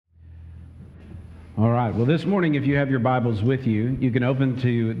All right. Well, this morning, if you have your Bibles with you, you can open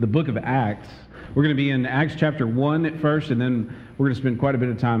to the book of Acts. We're going to be in Acts chapter 1 at first, and then we're going to spend quite a bit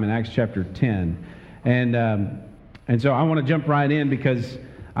of time in Acts chapter 10. And so I want to jump right in because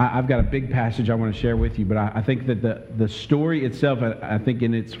I've got a big passage I want to share with you, but I think that the story itself, I think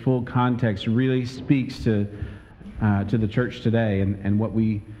in its full context, really speaks to the church today and what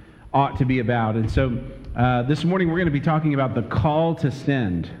we ought to be about. And so this morning we're going to be talking about the call to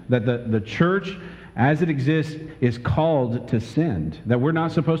send, that the church as it exists is called to send, that we're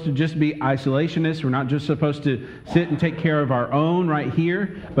not supposed to just be isolationists, we're not just supposed to sit and take care of our own right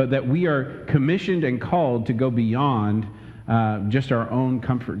here, but that we are commissioned and called to go beyond just our own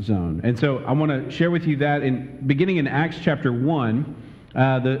comfort zone. And so I want to share with you that beginning in Acts chapter 1,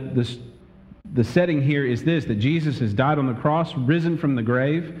 the setting here is this, that Jesus has died on the cross, risen from the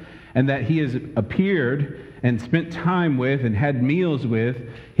grave, and that he has appeared and spent time with and had meals with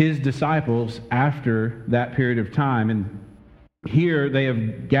his disciples after that period of time. And here they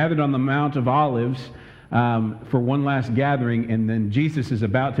have gathered on the Mount of Olives for one last gathering, and then Jesus is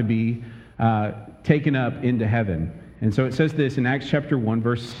about to be taken up into heaven. And so it says this in Acts chapter 1,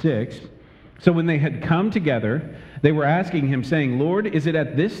 verse 6. So when they had come together, they were asking him, saying, Lord, is it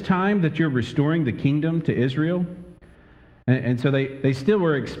at this time that you're restoring the kingdom to Israel? And so they still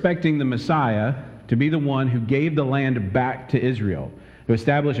were expecting the Messiah to be the one who gave the land back to Israel, to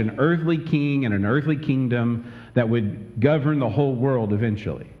establish an earthly king and an earthly kingdom that would govern the whole world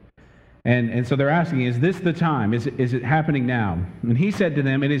eventually. And so they're asking, is this the time? Is it happening now? And he said to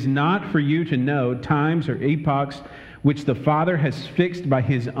them, it is not for you to know times or epochs which the Father has fixed by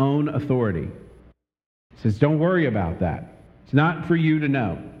his own authority. He says, don't worry about that. It's not for you to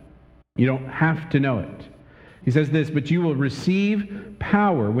know. You don't have to know it. He says this, but you will receive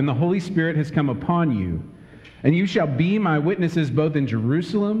power when the Holy Spirit has come upon you, and you shall be my witnesses both in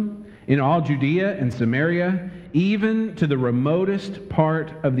Jerusalem, in all Judea and Samaria, even to the remotest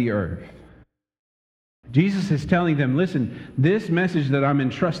part of the earth. Jesus is telling them, listen, this message that I'm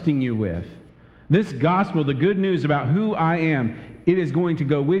entrusting you with, this gospel, the good news about who I am, it is going to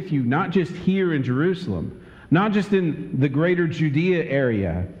go with you, not just here in Jerusalem, not just in the greater Judea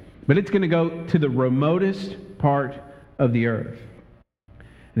area, but it's going to go to the remotest part of the earth.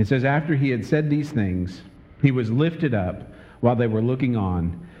 And it says, after he had said these things, he was lifted up while they were looking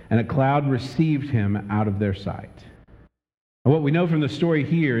on, and a cloud received him out of their sight. And what we know from the story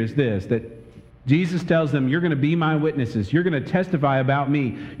here is this, that Jesus tells them, you're going to be my witnesses. You're going to testify about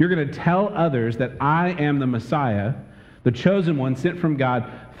me. You're going to tell others that I am the Messiah, the chosen one sent from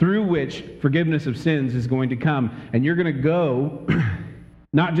God, through which forgiveness of sins is going to come. And you're going to go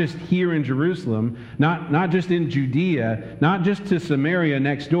not just here in Jerusalem, not just in Judea, not just to Samaria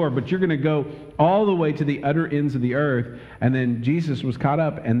next door, but you're going to go all the way to the utter ends of the earth. And then Jesus was caught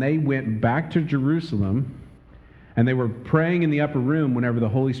up, and they went back to Jerusalem, and they were praying in the upper room whenever the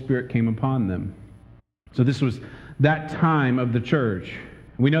Holy Spirit came upon them. So this was that time of the church.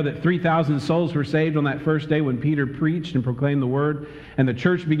 We know that 3,000 souls were saved on that first day when Peter preached and proclaimed the word, and the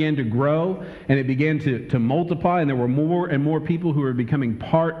church began to grow, and it began to multiply, and there were more and more people who were becoming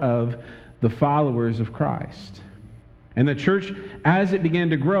part of the followers of Christ. And the church, as it began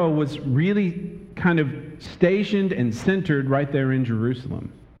to grow, was really kind of stationed and centered right there in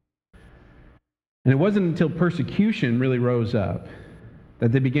Jerusalem. And it wasn't until persecution really rose up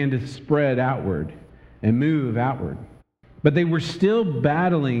that they began to spread outward and move outward. But they were still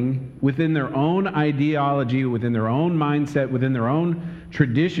battling within their own ideology, within their own mindset, within their own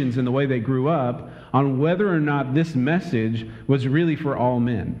traditions and the way they grew up on whether or not this message was really for all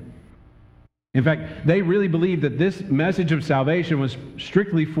men. In fact, they really believed that this message of salvation was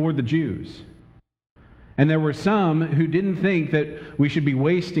strictly for the Jews. And there were some who didn't think that we should be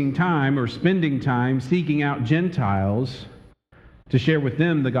wasting time or spending time seeking out Gentiles to share with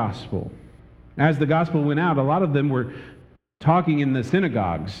them the gospel. As the gospel went out, a lot of them were talking in the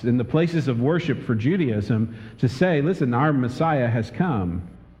synagogues, in the places of worship for Judaism, to say, listen, our Messiah has come.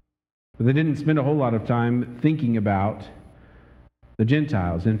 But they didn't spend a whole lot of time thinking about the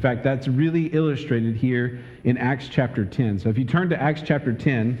Gentiles. In fact, that's really illustrated here in Acts chapter 10. So if you turn to Acts chapter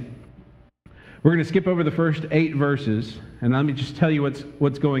 10, we're going to skip over the first 8 verses, and let me just tell you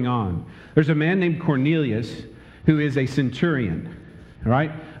what's going on. There's a man named Cornelius who is a centurion. All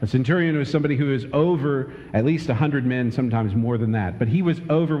right? A centurion was somebody who is over at least 100 men, sometimes more than that. But he was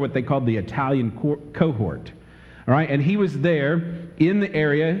over what they called the Italian cohort. All right? And he was there in the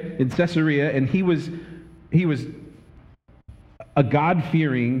area, in Caesarea, and he was a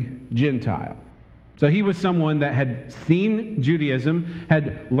God-fearing Gentile. So he was someone that had seen Judaism,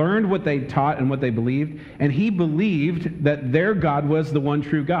 had learned what they taught and what they believed, and he believed that their God was the one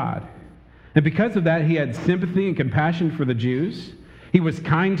true God. And because of that, he had sympathy and compassion for the Jews. He was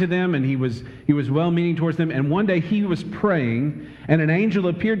kind to them, and he was well-meaning towards them. And one day he was praying, and an angel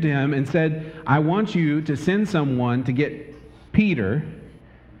appeared to him and said, I want you to send someone to get Peter,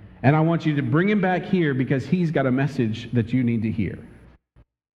 and I want you to bring him back here because he's got a message that you need to hear.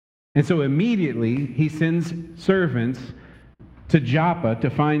 And so immediately he sends servants to Joppa to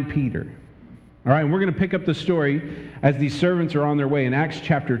find Peter. All right, and we're going to pick up the story as these servants are on their way in Acts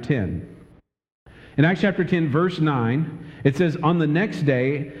chapter 10. In Acts chapter 10, verse 9, it says, On the next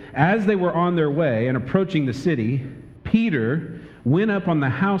day, as they were on their way and approaching the city, Peter went up on the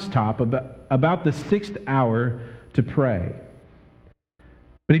housetop about the 6th hour to pray.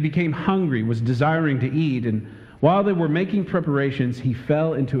 But he became hungry, was desiring to eat, and while they were making preparations, he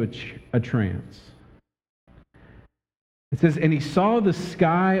fell into a trance. It says, And he saw the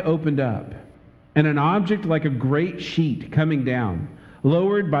sky opened up, and an object like a great sheet coming down,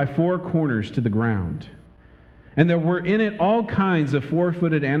 lowered by 4 corners to the ground. And there were in it all kinds of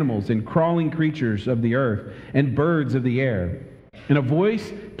 4-footed animals and crawling creatures of the earth and birds of the air. And a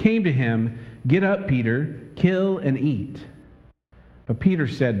voice came to him, Get up, Peter, kill and eat. But Peter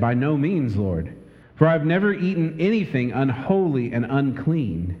said, By no means, Lord, for I have never eaten anything unholy and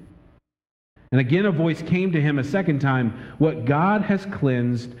unclean. And again a voice came to him a second time, What God has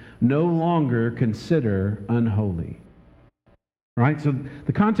cleansed, no longer consider unholy. Right? So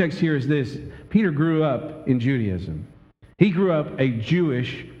the context here is this. Peter grew up in Judaism. He grew up a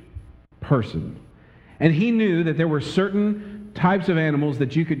Jewish person. And he knew that there were certain types of animals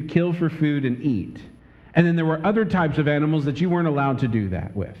that you could kill for food and eat. And then there were other types of animals that you weren't allowed to do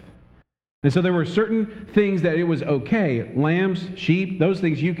that with. And so there were certain things that it was okay. Lambs, sheep, those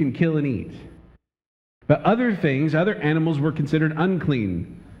things you can kill and eat. But other things, other animals were considered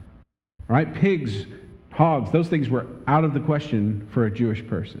unclean. Right? Pigs, hogs, those things were out of the question for a Jewish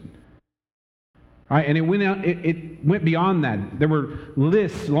person. Right? And it went beyond that. There were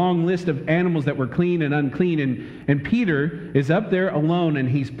long lists of animals that were clean and unclean. And Peter is up there alone and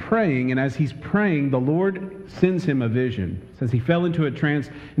he's praying. And as he's praying, the Lord sends him a vision. It says he fell into a trance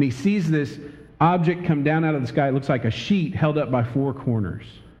and he sees this object come down out of the sky. It looks like a sheet held up by 4 corners.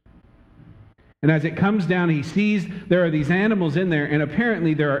 And as it comes down, he sees there are these animals in there, and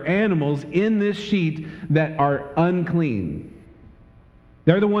apparently there are animals in this sheet that are unclean.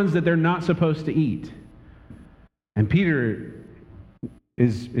 They're the ones that they're not supposed to eat. And Peter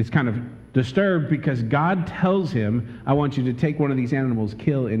is kind of disturbed because God tells him, I want you to take one of these animals,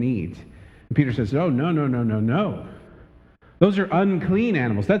 kill and eat. And Peter says, Oh, no. Those are unclean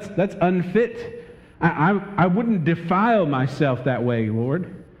animals. That's unfit. I wouldn't defile myself that way,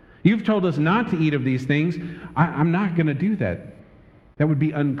 Lord. You've told us not to eat of these things. I'm not going to do that. That would be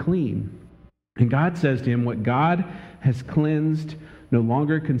unclean. And God says to him, What God has cleansed, no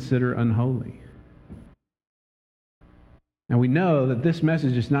longer consider unholy. Now we know that this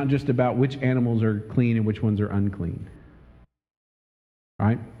message is not just about which animals are clean and which ones are unclean. All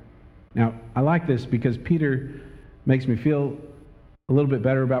right? Now, I like this because Peter makes me feel a little bit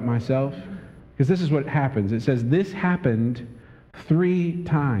better about myself. Because this is what happens. It says, This happened 3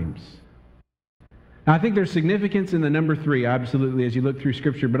 times. Now, I think there's significance in the number 3, absolutely, as you look through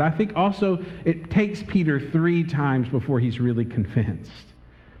Scripture, but I think also it takes Peter 3 times before he's really convinced.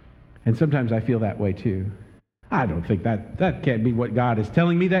 And sometimes I feel that way too. I don't think that can't be what God is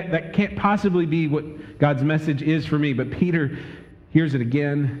telling me. That can't possibly be what God's message is for me. But Peter hears it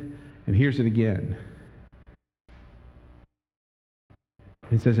again and hears it again.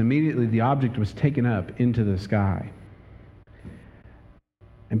 It says, Immediately the object was taken up into the sky.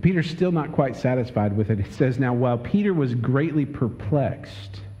 And Peter's still not quite satisfied with it. It says, Now while Peter was greatly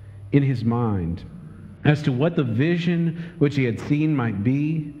perplexed in his mind as to what the vision which he had seen might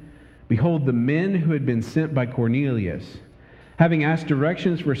be, behold, the men who had been sent by Cornelius, having asked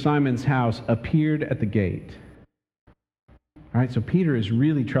directions for Simon's house, appeared at the gate. All right, so Peter is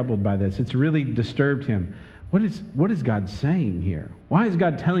really troubled by this. It's really disturbed him. What is God saying here? Why is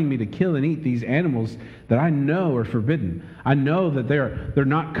God telling me to kill and eat these animals that I know are forbidden? I know that they're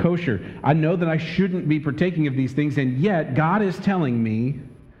not kosher. I know that I shouldn't be partaking of these things, and yet God is telling me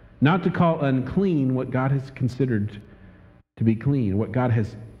not to call unclean what God has considered to be clean, what God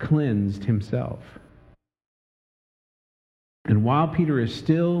has cleansed himself. And while Peter is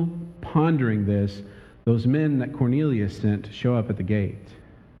still pondering this, those men that Cornelius sent show up at the gate.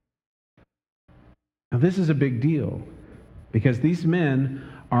 Now, this is a big deal because these men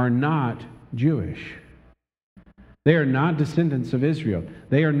are not Jewish. They are not descendants of Israel.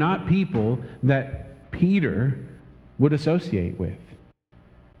 They are not people that Peter would associate with.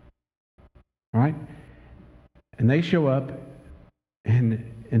 All right? And they show up, and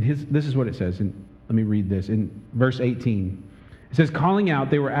and this is what it says. And let me read this in verse 18. It says, calling out,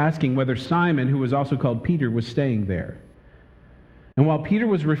 they were asking whether Simon, who was also called Peter, was staying there. And while Peter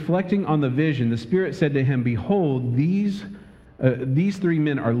was reflecting on the vision, the Spirit said to him, behold, these 3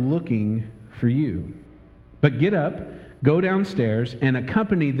 men are looking for you. But get up, go downstairs, and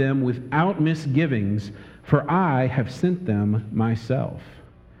accompany them without misgivings, for I have sent them myself.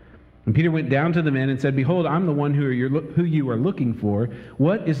 And Peter went down to the men and said, behold, I'm the one who you are looking for.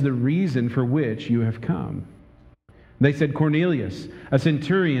 What is the reason for which you have come? They said, Cornelius, a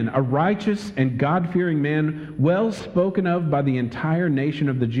centurion, a righteous and God-fearing man, well spoken of by the entire nation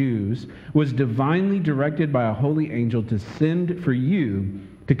of the Jews, was divinely directed by a holy angel to send for you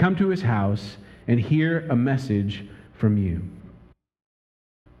to come to his house and hear a message from you.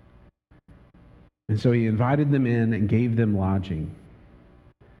 And so he invited them in and gave them lodging.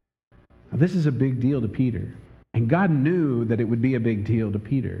 Now, this is a big deal to Peter. And God knew that it would be a big deal to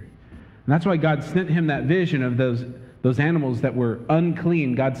Peter. And that's why God sent him that vision of those animals that were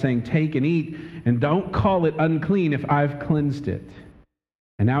unclean. God saying, take and eat, and don't call it unclean if I've cleansed it.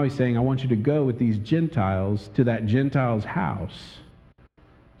 And now he's saying, I want you to go with these Gentiles to that Gentile's house.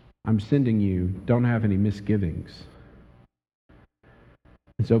 I'm sending you. Don't have any misgivings.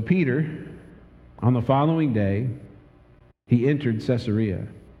 And so Peter, on the following day, he entered Caesarea.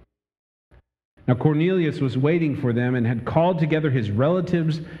 Now Cornelius was waiting for them and had called together his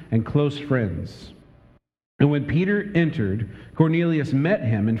relatives and close friends. And when Peter entered, Cornelius met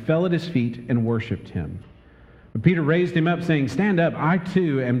him and fell at his feet and worshipped him. But Peter raised him up, saying, stand up, I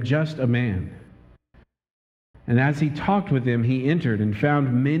too am just a man. And as he talked with them, he entered and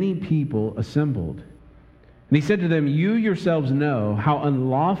found many people assembled. And he said to them, you yourselves know how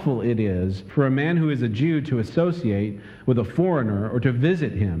unlawful it is for a man who is a Jew to associate with a foreigner or to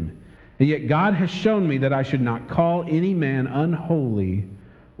visit him. And yet God has shown me that I should not call any man unholy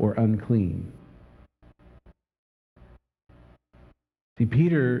or unclean. See,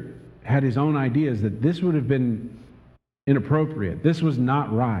 Peter had his own ideas that this would have been inappropriate. This was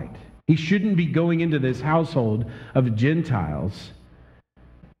not right. He shouldn't be going into this household of Gentiles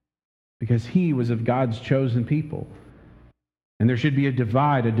because he was of God's chosen people. And there should be a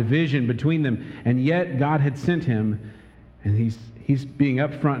divide, a division between them. And yet God had sent him, and he's being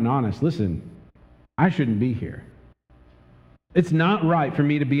upfront and honest. Listen, I shouldn't be here. It's not right for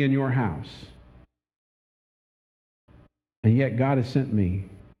me to be in your house. And yet God has sent me,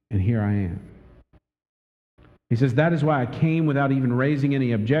 and here I am. He says, that is why I came without even raising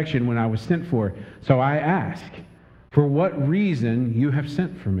any objection when I was sent for. So I ask, for what reason you have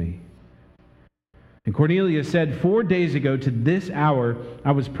sent for me? And Cornelius said, 4 days ago to this hour,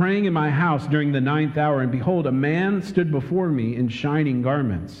 I was praying in my house during the 9th hour, and behold, a man stood before me in shining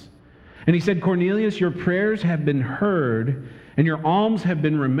garments. And he said, Cornelius, your prayers have been heard, and your alms have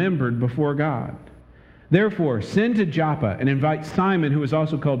been remembered before God. Therefore, send to Joppa and invite Simon, who is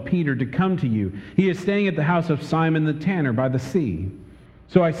also called Peter, to come to you. He is staying at the house of Simon the tanner by the sea.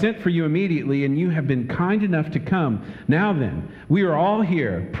 So I sent for you immediately, and you have been kind enough to come. Now then, we are all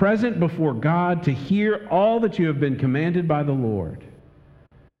here, present before God, to hear all that you have been commanded by the Lord.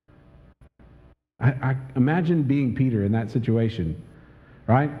 I imagine being Peter in that situation,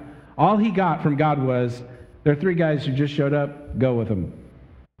 right? All he got from God was, there are 3 guys who just showed up, go with them.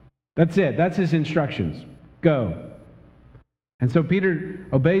 That's it. That's his instructions. Go. And so Peter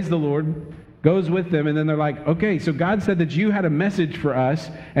obeys the Lord, goes with them, and then they're like, okay, so God said that you had a message for us,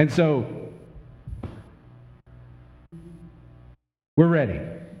 and so we're ready.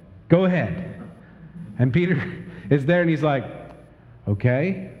 Go ahead. And Peter is there, and he's like,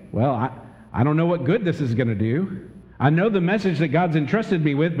 okay, well, I don't know what good this is going to do. I know the message that God's entrusted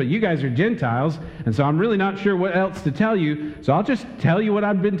me with, but you guys are Gentiles, and so I'm really not sure what else to tell you, so I'll just tell you what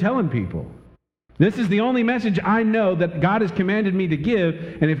I've been telling people. This is the only message I know that God has commanded me to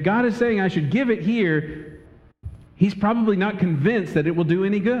give, and if God is saying I should give it here, he's probably not convinced that it will do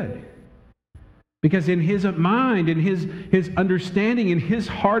any good. Because in his mind, in his understanding, in his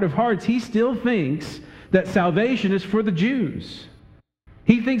heart of hearts, he still thinks that salvation is for the Jews.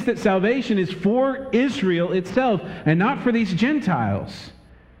 He thinks that salvation is for Israel itself and not for these Gentiles.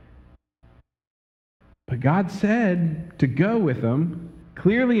 But God said to go with them.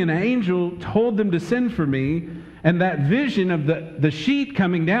 Clearly an angel told them to send for me, and that vision of the sheet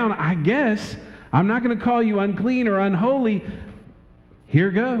coming down, I guess, I'm not going to call you unclean or unholy. Here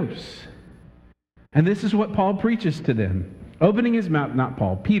goes. And this is what Paul preaches to them. Opening his mouth, not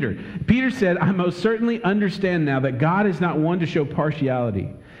Paul, Peter. Peter said, I most certainly understand now that God is not one to show partiality.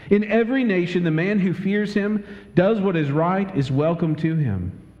 In every nation, the man who fears him, does what is right, is welcome to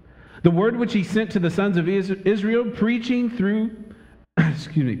him. The word which he sent to the sons of Israel, preaching through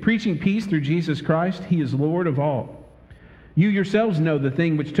preaching peace through Jesus Christ. He is Lord of all. You yourselves know the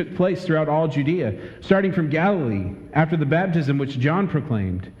thing which took place throughout all Judea, starting from Galilee, after the baptism which John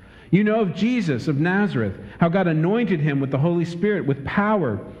proclaimed. You know of Jesus of Nazareth, how God anointed him with the Holy Spirit, with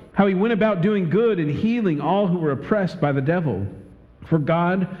power, how he went about doing good and healing all who were oppressed by the devil, for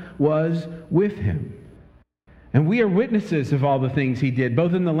God was with him. And we are witnesses of all the things he did,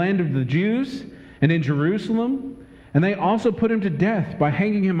 both in the land of the Jews and in Jerusalem, and they also put him to death by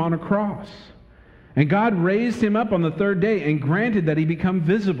hanging him on a cross. And God raised him up on the third day and granted that he become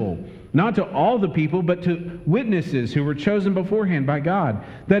visible, not to all the people, but to witnesses who were chosen beforehand by God.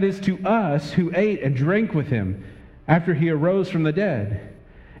 That is, to us who ate and drank with him after he arose from the dead.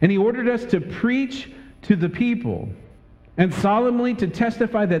 And he ordered us to preach to the people and solemnly to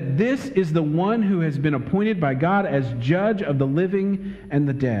testify that this is the one who has been appointed by God as judge of the living and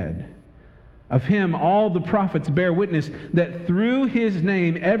the dead. Of him all the prophets bear witness that through his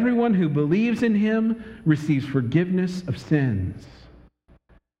name everyone who believes in him receives forgiveness of sins.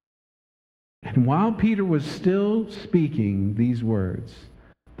 And while Peter was still speaking these words,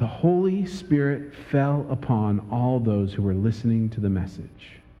 the Holy Spirit fell upon all those who were listening to the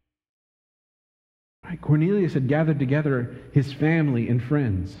message. Cornelius had gathered together his family and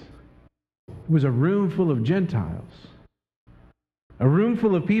friends. It was a room full of Gentiles. A room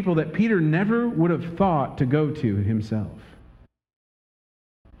full of people that Peter never would have thought to go to himself.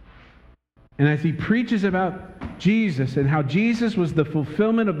 And as he preaches about Jesus and how Jesus was the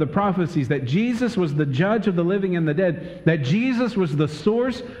fulfillment of the prophecies, that Jesus was the judge of the living and the dead, that Jesus was the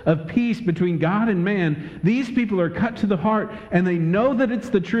source of peace between God and man, these people are cut to the heart and they know that it's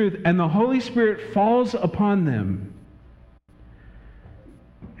the truth, and the Holy Spirit falls upon them.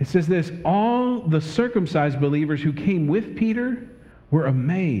 It says this, all the circumcised believers who came with Peter were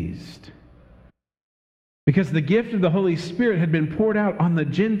amazed because the gift of the Holy Spirit had been poured out on the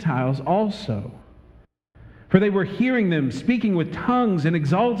Gentiles also. For they were hearing them speaking with tongues and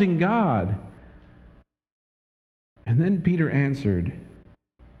exalting God. And then Peter answered,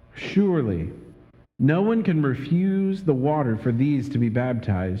 surely no one can refuse the water for these to be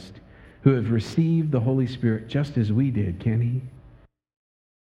baptized who have received the Holy Spirit just as we did, can he?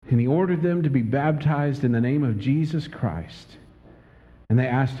 And he ordered them to be baptized in the name of Jesus Christ. And they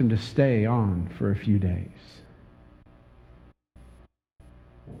asked him to stay on for a few days.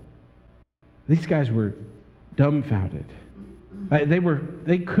 These guys were dumbfounded.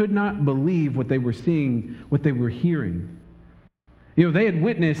 They could not believe what they were seeing, what they were hearing. You know, they had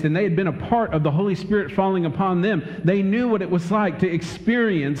witnessed and they had been a part of the Holy Spirit falling upon them. They knew what it was like to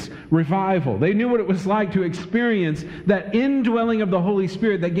experience revival. They knew what it was like to experience that indwelling of the Holy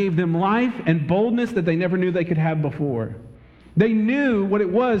Spirit that gave them life and boldness that they never knew they could have before. They knew what it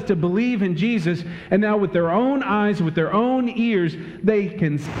was to believe in Jesus, and now with their own eyes, with their own ears, they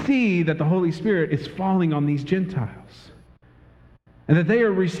can see that the Holy Spirit is falling on these Gentiles. And that they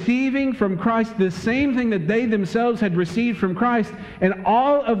are receiving from Christ the same thing that they themselves had received from Christ, and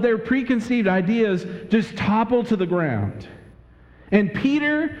all of their preconceived ideas just topple to the ground. And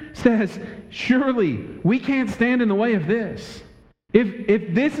Peter says, surely we can't stand in the way of this.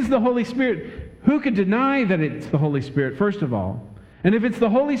 If this is the Holy Spirit, who could deny that it's the Holy Spirit, first of all? And if it's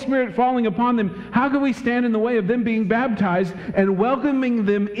the Holy Spirit falling upon them, how can we stand in the way of them being baptized and welcoming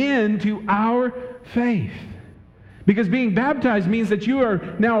them into our faith? Because being baptized means that you are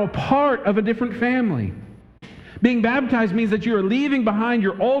now a part of a different family. Being baptized means that you are leaving behind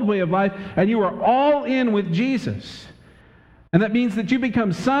your old way of life and you are all in with Jesus. And that means that you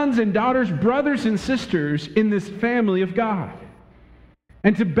become sons and daughters, brothers and sisters in this family of God.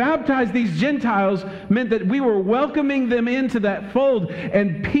 And to baptize these Gentiles meant that we were welcoming them into that fold.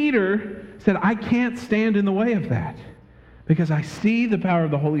 And Peter said, I can't stand in the way of that because I see the power of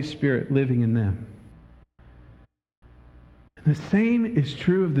the Holy Spirit living in them. And the same is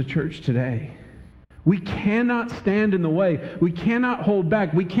true of the church today. We cannot stand in the way. We cannot hold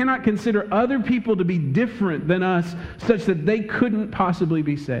back. We cannot consider other people to be different than us such that they couldn't possibly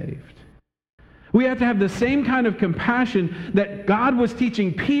be saved. We have to have the same kind of compassion that God was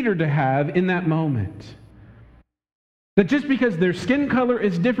teaching Peter to have in that moment. That just because their skin color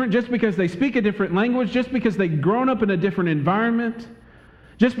is different, just because they speak a different language, just because they've grown up in a different environment,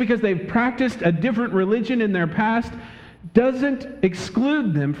 just because they've practiced a different religion in their past, doesn't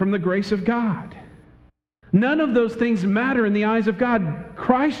exclude them from the grace of God. None of those things matter in the eyes of God.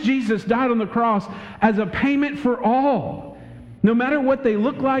 Christ Jesus died on the cross as a payment for all. No matter what they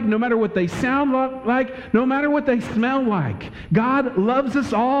look like, no matter what they sound like, no matter what they smell like, God loves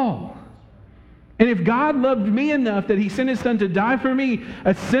us all. And if God loved me enough that he sent his son to die for me,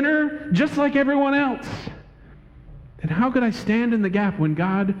 a sinner just like everyone else, then how could I stand in the gap when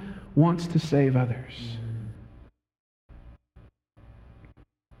God wants to save others?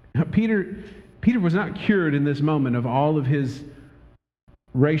 Now, Peter was not cured in this moment of all of his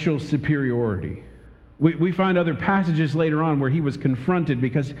racial superiority. We find other passages later on where he was confronted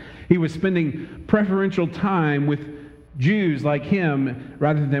because he was spending preferential time with Jews like him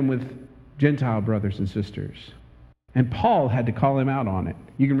rather than with Gentile brothers and sisters. And Paul had to call him out on it.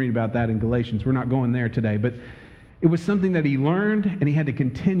 You can read about that in Galatians. We're not going there today, but it was something that he learned and he had to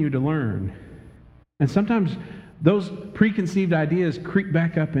continue to learn. And sometimes those preconceived ideas creep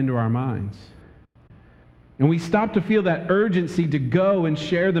back up into our minds. And we stop to feel that urgency to go and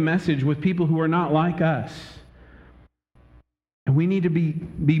share the message with people who are not like us. And we need to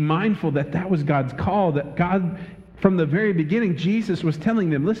be mindful that that was God's call, that God, from the very beginning, Jesus was telling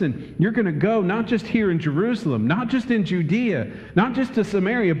them, listen, you're going to go not just here in Jerusalem, not just in Judea, not just to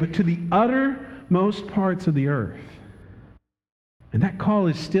Samaria, but to the uttermost parts of the earth. And that call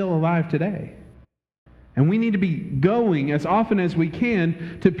is still alive today. And we need to be going as often as we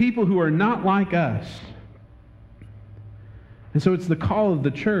can to people who are not like us. And so it's the call of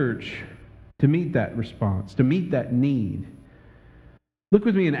the church to meet that response, to meet that need. Look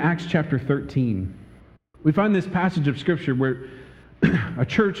with me in Acts chapter 13. We find this passage of Scripture where a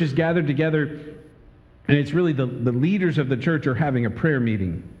church is gathered together, and it's really the leaders of the church are having a prayer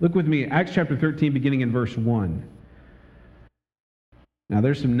meeting. Look with me, Acts chapter 13, beginning in verse 1. Now,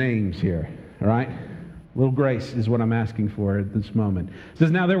 there's some names here, all right? A little grace is what I'm asking for at this moment. It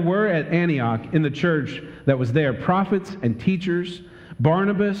says, now there were at Antioch in the church that was there prophets and teachers,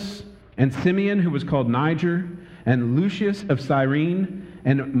 Barnabas and Simeon, who was called Niger, and Lucius of Cyrene,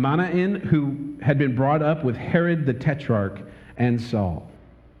 and Manaen, who had been brought up with Herod the Tetrarch, and Saul.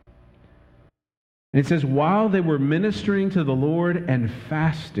 And it says, while they were ministering to the Lord and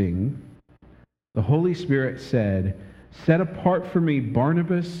fasting, the Holy Spirit said, set apart for me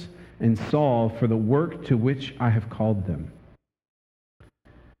Barnabas and Saul for the work to which I have called them.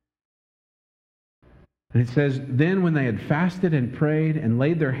 And it says, then when they had fasted and prayed and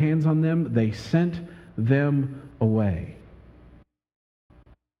laid their hands on them, they sent them away.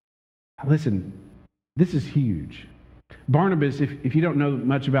 Listen, this is huge. Barnabas, if you don't know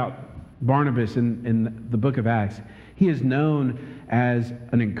much about Barnabas in the book of Acts, he is known as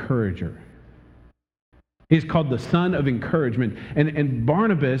an encourager. He's called the son of encouragement. And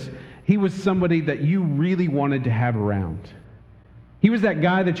Barnabas, he was somebody that you really wanted to have around. He was that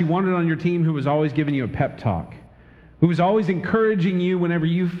guy that you wanted on your team who was always giving you a pep talk, who was always encouraging you whenever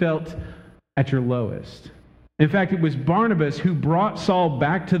you felt at your lowest. In fact, it was Barnabas who brought Saul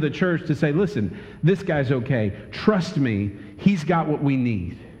back to the church to say, listen, this guy's okay. Trust me, he's got what we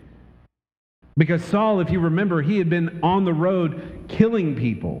need. Because Saul, if you remember, he had been on the road killing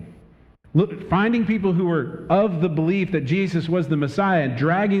people. Finding people who were of the belief that Jesus was the Messiah and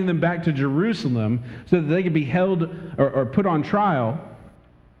dragging them back to Jerusalem so that they could be held or put on trial.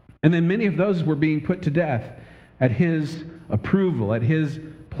 And then many of those were being put to death at his approval, at his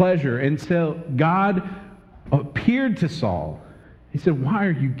pleasure. And so God appeared to Saul. He said, why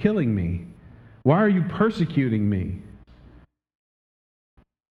are you killing me? Why are you persecuting me?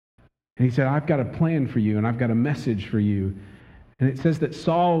 And he said, I've got a plan for you and I've got a message for you. And it says that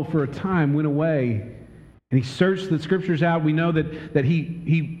Saul, for a time, went away and he searched the Scriptures out. We know that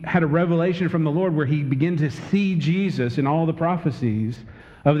he had a revelation from the Lord where he began to see Jesus in all the prophecies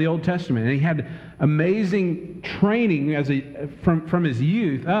of the Old Testament. And he had amazing training from his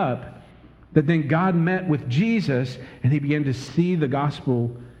youth up, that then God met with Jesus and he began to see the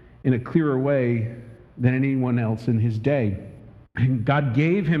gospel in a clearer way than anyone else in his day. And God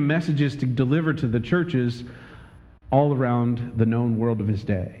gave him messages to deliver to the churches all around the known world of his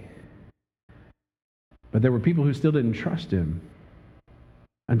day. But there were people who still didn't trust him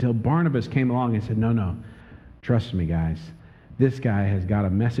until Barnabas came along and said, no, trust me, guys. This guy has got a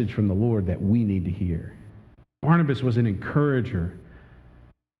message from the Lord that we need to hear. Barnabas was an encourager,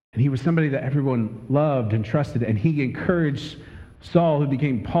 and he was somebody that everyone loved and trusted, and he encouraged Saul, who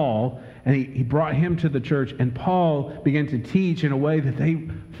became Paul, and he brought him to the church, and Paul began to teach in a way that they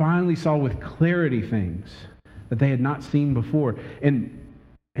finally saw with clarity things that they had not seen before. And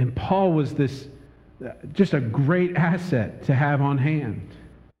Paul was this, just a great asset to have on hand.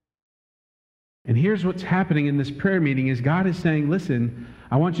 And here's what's happening in this prayer meeting is God is saying, listen,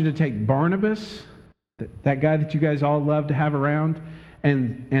 I want you to take Barnabas, that guy that you guys all love to have around,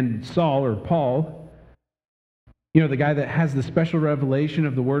 and Saul or Paul, the guy that has the special revelation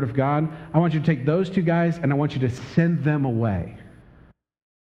of the Word of God. I want you to take those two guys and I want you to send them away.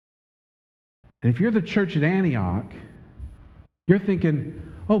 And if you're the church at Antioch, you're thinking,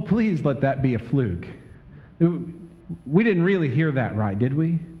 oh, please let that be a fluke. we didn't really hear that right, did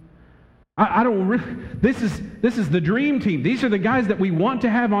we? I don't really, this is the dream team. These are the guys that we want to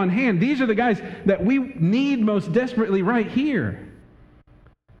have on hand. These are the guys that we need most desperately right here.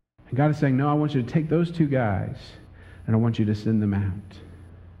 And God is saying, no, I want you to take those two guys and I want you to send them out.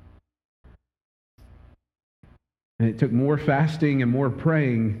 And it took more fasting and more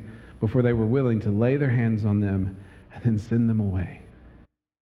praying before they were willing to lay their hands on them and then send them away.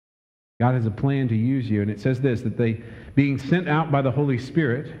 God has a plan to use you. And it says this, that they, being sent out by the Holy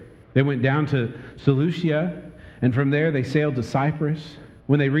Spirit, they went down to Seleucia, and from there they sailed to Cyprus.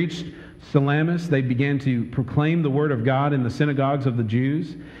 When they reached Salamis, they began to proclaim the word of God in the synagogues of the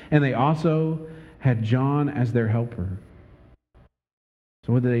Jews, and they also had John as their helper.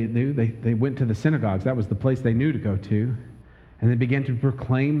 So what did they do? They went to the synagogues. That was the place they knew to go to, and they began to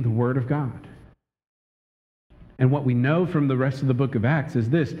proclaim the word of God. And what we know from the rest of the book of Acts is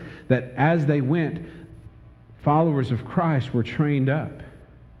this, that as they went, followers of Christ were trained up.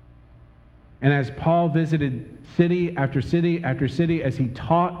 And as Paul visited city after city after city, as he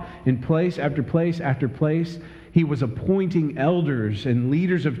taught in place after place after place, he was appointing elders and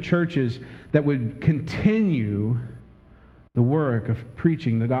leaders of churches that would continue the work of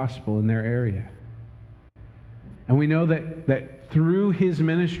preaching the gospel in their area. And we know that through his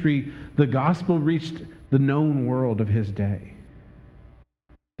ministry, the gospel reached the known world of his day.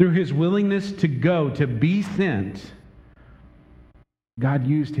 Through his willingness to go, to be sent, God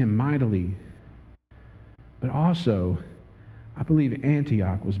used him mightily. But also, I believe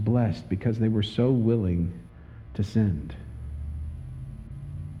Antioch was blessed because they were so willing to send.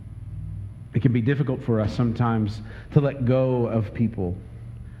 It can be difficult for us sometimes to let go of people.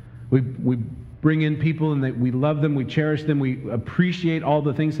 We bring in people and we love them, we cherish them, we appreciate all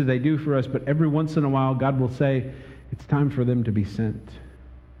the things that they do for us, but every once in a while God will say, it's time for them to be sent.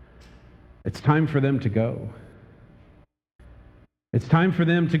 It's time for them to go. It's time for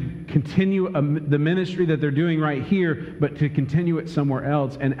them to continue the ministry that they're doing right here, but to continue it somewhere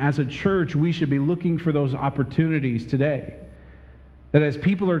else. And as a church, we should be looking for those opportunities today. That as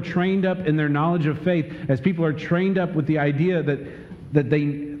people are trained up in their knowledge of faith, as people are trained up with the idea that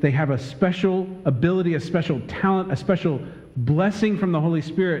they have a special ability, a special talent, a special blessing from the Holy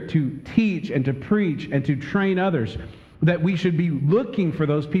Spirit to teach and to preach and to train others, that we should be looking for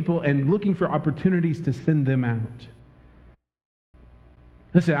those people and looking for opportunities to send them out.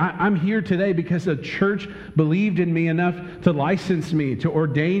 Listen, I'm here today because a church believed in me enough to license me, to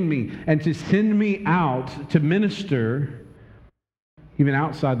ordain me, and to send me out to minister even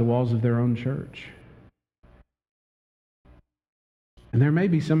outside the walls of their own church. And there may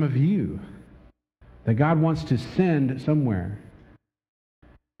be some of you that God wants to send somewhere.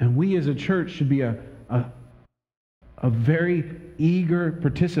 And we as a church should be a very eager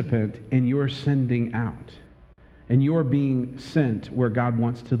participant in your sending out. And you're being sent where God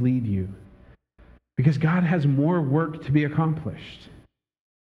wants to lead you. Because God has more work to be accomplished.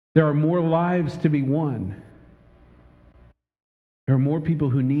 There are more lives to be won. There are more people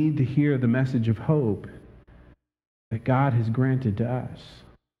who need to hear the message of hope that God has granted to us.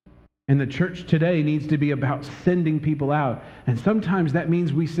 And the church today needs to be about sending people out. And sometimes that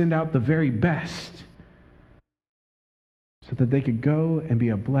means we send out the very best so that they could go and be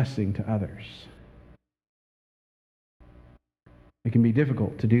a blessing to others. It can be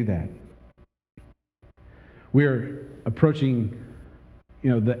difficult to do that. We're approaching,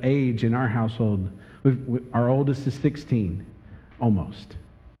 the age in our household. Our oldest is 16, almost.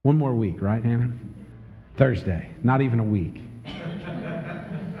 One more week, right, Hannah? Thursday, not even a week.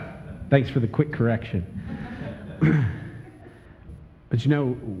 Thanks for the quick correction. But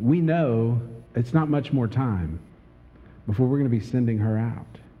we know it's not much more time before we're going to be sending her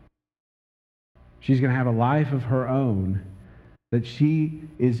out. She's going to have a life of her own that she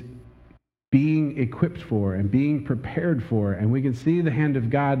is being equipped for and being prepared for. And we can see the hand of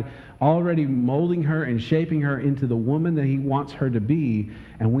God already molding her and shaping her into the woman that he wants her to be.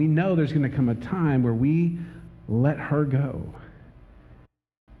 And we know there's going to come a time where we let her go.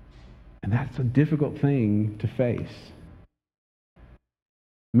 And that's a difficult thing to face.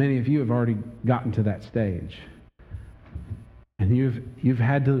 Many of you have already gotten to that stage. And you've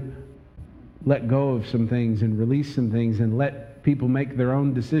had to let go of some things and release some things and let people make their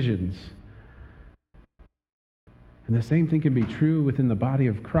own decisions. And the same thing can be true within the body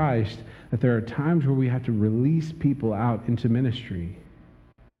of Christ, that there are times where we have to release people out into ministry.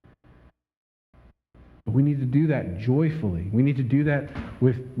 But we need to do that joyfully. We need to do that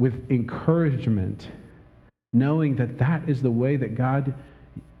with encouragement, knowing that that is the way that God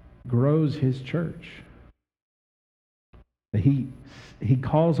grows his church. That he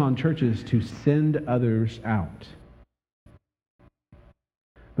calls on churches to send others out.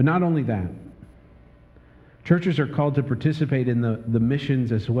 But not only that, churches are called to participate in the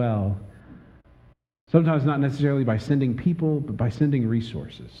missions as well. Sometimes not necessarily by sending people, but by sending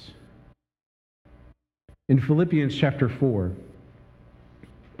resources. In Philippians chapter 4,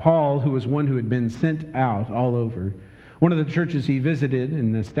 Paul, who was one who had been sent out all over, one of the churches he visited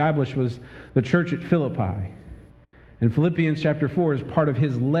and established was the church at Philippi. And Philippians chapter 4 is part of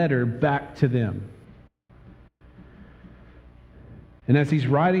his letter back to them. And as he's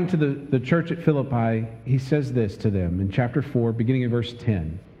writing to the church at Philippi, he says this to them in chapter 4, beginning in verse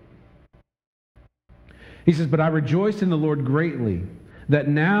 10. He says, "But I rejoice in the Lord greatly, that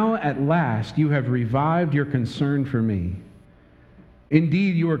now at last you have revived your concern for me.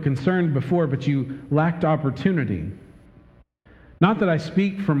 Indeed, you were concerned before, but you lacked opportunity. Not that I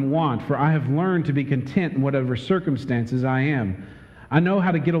speak from want, for I have learned to be content in whatever circumstances I am. I know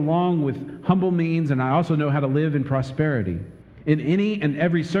how to get along with humble means, and I also know how to live in prosperity. In any and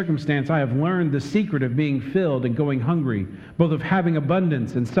every circumstance, I have learned the secret of being filled and going hungry, both of having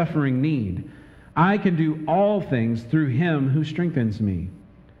abundance and suffering need. I can do all things through him who strengthens me.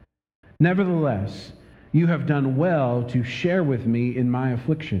 Nevertheless, you have done well to share with me in my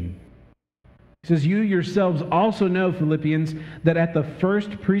affliction." He says, "You yourselves also know, Philippians, that at the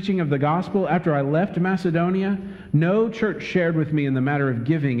first preaching of the gospel, after I left Macedonia, no church shared with me in the matter of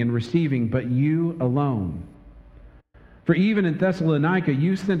giving and receiving, but you alone. For even in Thessalonica,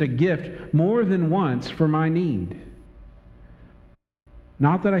 you sent a gift more than once for my need.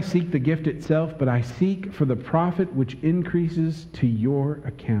 Not that I seek the gift itself, but I seek for the profit which increases to your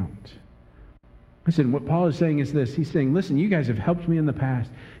account." Listen, what Paul is saying is this. He's saying, listen, you guys have helped me in the past.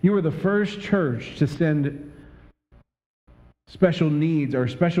 You were the first church to send special needs or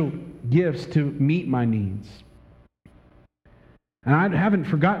special gifts to meet my needs. And I haven't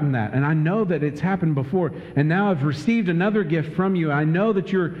forgotten that. And I know that it's happened before. And now I've received another gift from you. I know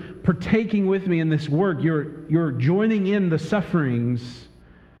that you're partaking with me in this work. You're joining in the sufferings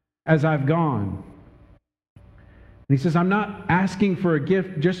as I've gone. And he says, I'm not asking for a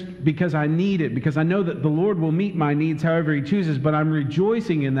gift just because I need it, because I know that the Lord will meet my needs however he chooses, but I'm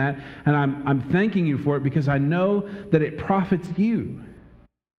rejoicing in that, and I'm thanking you for it because I know that it profits you.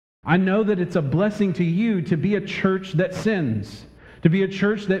 I know that it's a blessing to you to be a church that sends, to be a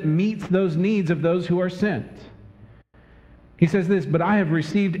church that meets those needs of those who are sent. He says this, but I have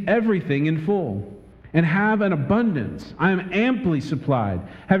received everything in full and have an abundance. I am amply supplied,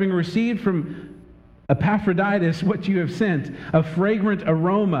 having received from Epaphroditus what you have sent, a fragrant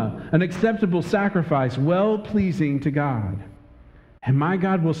aroma, an acceptable sacrifice, well-pleasing to God. And my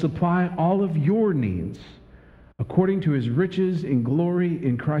God will supply all of your needs according to his riches in glory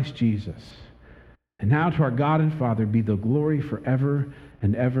in Christ Jesus. And now to our God and Father be the glory forever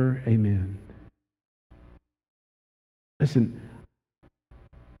and ever. Amen. Listen,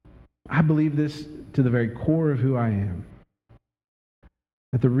 I believe this to the very core of who I am.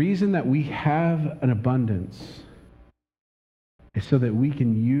 That the reason that we have an abundance is so that we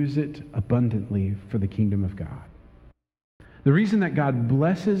can use it abundantly for the kingdom of God. The reason that God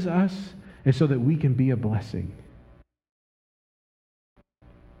blesses us is so that we can be a blessing.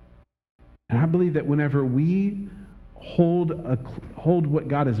 And I believe that whenever we hold what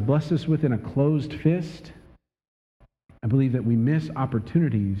God has blessed us with in a closed fist, I believe that we miss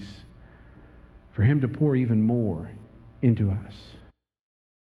opportunities for him to pour even more into us.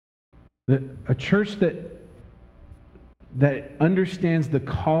 A church that understands the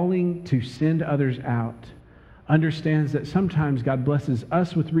calling to send others out understands that sometimes God blesses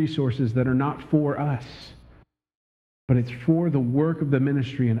us with resources that are not for us, but it's for the work of the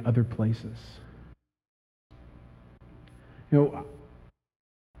ministry in other places. You know,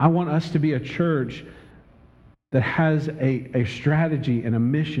 I want us to be a church that has a strategy and a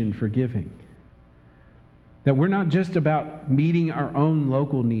mission for giving. That we're not just about meeting our own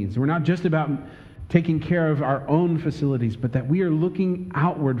local needs. We're not just about taking care of our own facilities, but that we are looking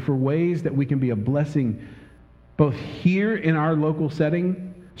outward for ways that we can be a blessing both here in our local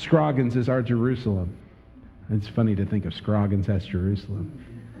setting. Scroggins is our Jerusalem. It's funny to think of Scroggins as Jerusalem.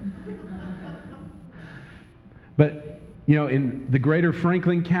 But, you know, in the greater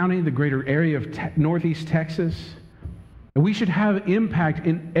Franklin County, the greater area of Northeast Texas, we should have impact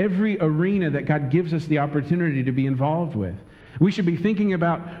in every arena that God gives us the opportunity to be involved with. We should be thinking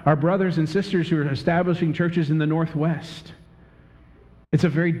about our brothers and sisters who are establishing churches in the Northwest. It's a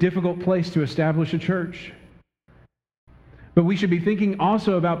very difficult place to establish a church. But we should be thinking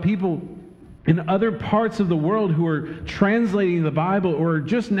also about people in other parts of the world who are translating the Bible or are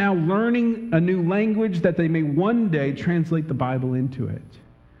just now learning a new language that they may one day translate the Bible into it.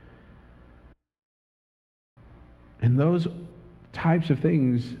 And those types of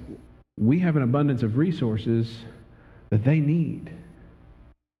things, we have an abundance of resources that they need.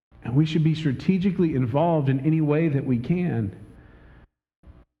 And we should be strategically involved in any way that we can.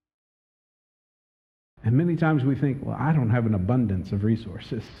 And many times we think, well, I don't have an abundance of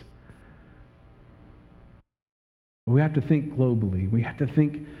resources. We have to think globally. We have to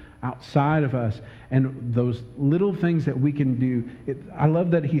think outside of us. And those little things that we can do. I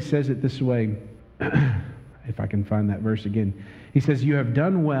love that he says it this way. If I can find that verse again. He says, you have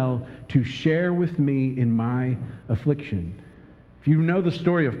done well to share with me in my affliction. If you know the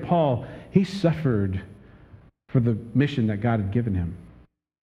story of Paul, he suffered for the mission that God had given him.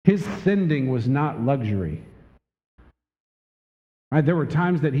 His sending was not luxury. Right? There were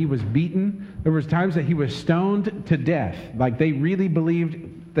times that he was beaten. There was times that he was stoned to death. Like they really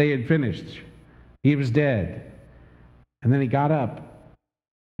believed they had finished. He was dead. And then he got up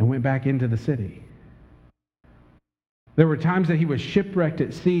and went back into the city. There were times that he was shipwrecked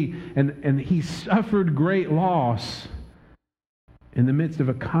at sea, and he suffered great loss in the midst of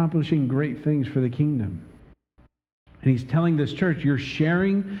accomplishing great things for the kingdom. And he's telling this church, you're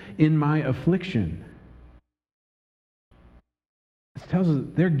sharing in my affliction. It tells us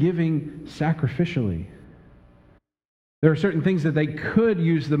they're giving sacrificially. There are certain things that they could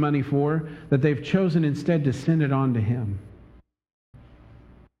use the money for that they've chosen instead to send it on to him.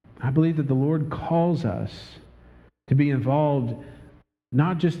 I believe that the Lord calls us to be involved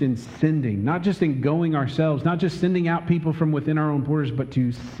not just in sending, not just in going ourselves, not just sending out people from within our own borders, but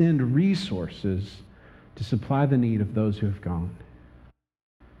to send resources to supply the need of those who have gone.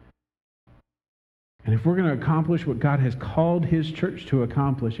 And if we're going to accomplish what God has called his church to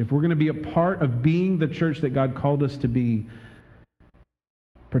accomplish, if we're going to be a part of being the church that God called us to be,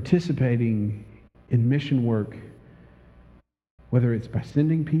 participating in mission work, whether it's by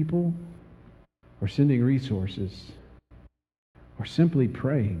sending people or sending resources or simply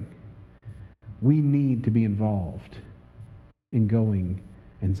praying, we need to be involved in going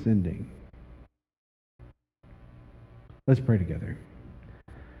and sending. Let's pray together.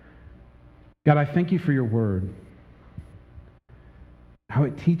 God, I thank you for your word, how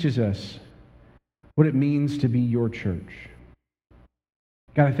it teaches us what it means to be your church.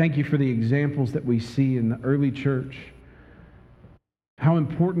 God, I thank you for the examples that we see in the early church, how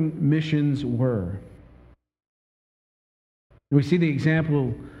important missions were. We see the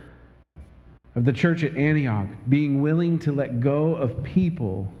example of the church at Antioch being willing to let go of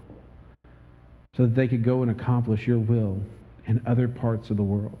people so that they could go and accomplish your will in other parts of the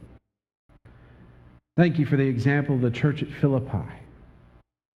world. Thank you for the example of the church at Philippi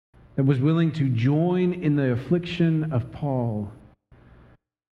that was willing to join in the affliction of Paul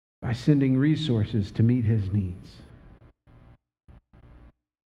by sending resources to meet his needs.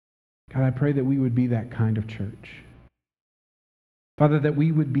 God, I pray that we would be that kind of church. Father, that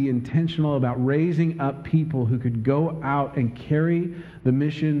we would be intentional about raising up people who could go out and carry the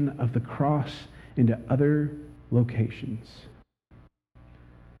mission of the cross into other locations.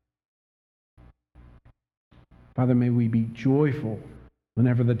 Father, may we be joyful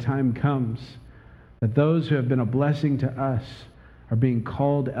whenever the time comes that those who have been a blessing to us are being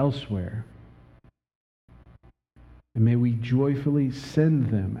called elsewhere. And may we joyfully send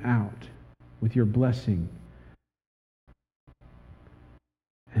them out with your blessing.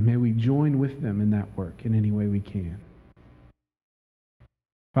 And may we join with them in that work in any way we can.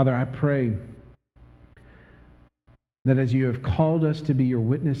 Father, I pray that as you have called us to be your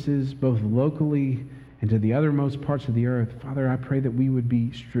witnesses, both locally and to the othermost parts of the earth, Father, I pray that we would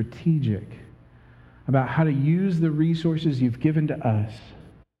be strategic about how to use the resources you've given to us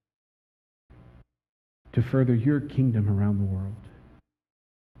to further your kingdom around the world.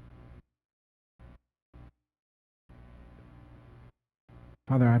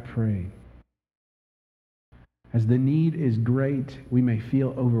 Father, I pray, as the need is great, we may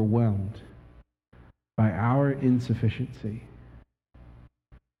feel overwhelmed by our insufficiency.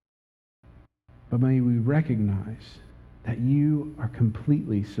 But may we recognize that you are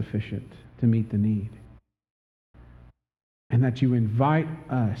completely sufficient to meet the need. And that you invite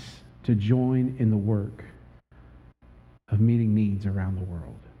us to join in the work of meeting needs around the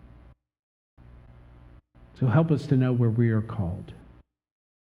world. So help us to know where we are called.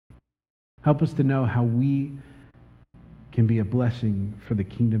 Help us to know how we can be a blessing for the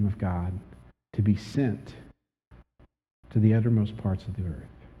kingdom of God to be sent to the uttermost parts of the earth.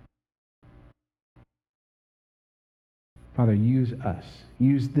 Father, use us.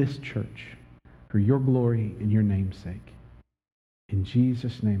 Use this church for your glory and your name's sake. In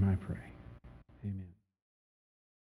Jesus' name I pray. Amen.